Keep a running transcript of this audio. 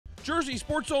Jersey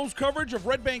Sports Zone's coverage of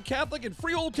Red Bank Catholic and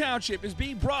Freehold Township is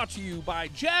being brought to you by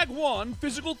Jag 1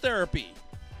 Physical Therapy.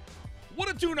 What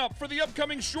a tune-up for the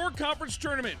upcoming Shore Conference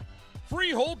Tournament.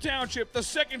 Freehold Township, the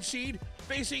second seed,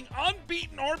 facing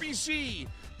unbeaten RBC.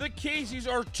 The Caseys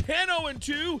are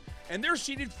 10-0-2, and they're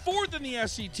seeded fourth in the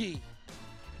SCT.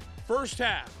 First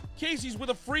half, Caseys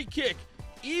with a free kick.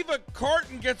 Eva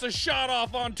Carton gets a shot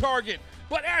off on target,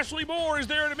 but Ainsley Moy is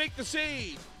there to make the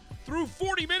save. Through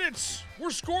 40 minutes, we're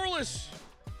scoreless.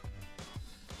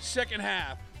 Second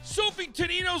half, Sophie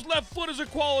Tonino's left foot is a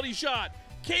quality shot.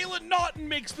 Kayla Naughton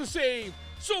makes the save.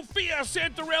 Sophia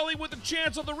Santarelli with a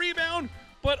chance on the rebound,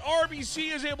 but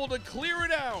RBC is able to clear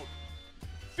it out.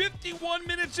 51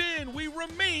 minutes in, we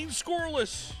remain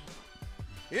scoreless.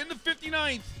 In the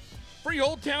 59th,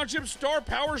 Freehold Township star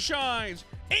power shines.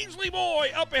 Ainsley Moy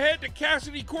up ahead to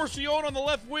Cassidy Corsion on the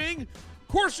left wing.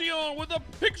 Corsion with a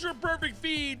picture-perfect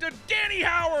feed to Dani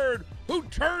Howard, who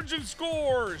turns and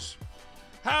scores.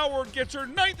 Howard gets her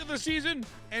 9th of the season,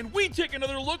 and we take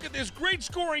another look at this great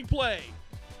scoring play.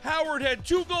 Howard had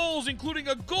 2 goals, including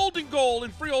a golden goal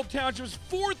in Freehold Township's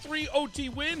 4-3 OT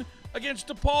win against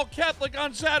DePaul Catholic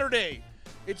on Saturday.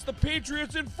 It's the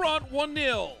Patriots in front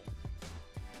 1-0.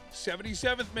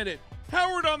 77th minute,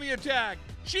 Howard on the attack.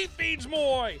 She feeds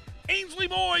Moy. Ainsley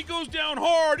Moy goes down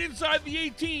hard inside the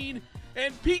 18,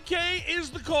 and PK is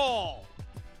the call.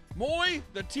 Moy,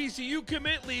 the TCU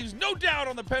commit, leaves no doubt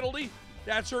on the penalty.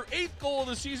 That's her 8th goal of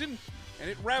the season, and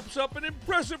it wraps up an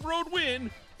impressive road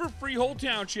win for Freehold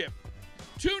Township.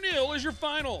 2-0 is your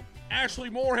final. Ashley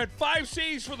Moore had 5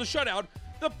 saves for the shutout.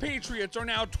 The Patriots are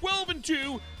now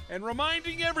 12-2 and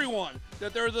reminding everyone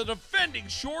that they're the defending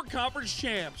Shore Conference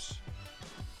champs.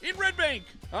 In Red Bank,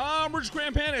 I'm Rich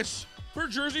Grampanis for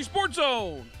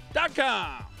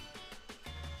JerseySportsZone.com.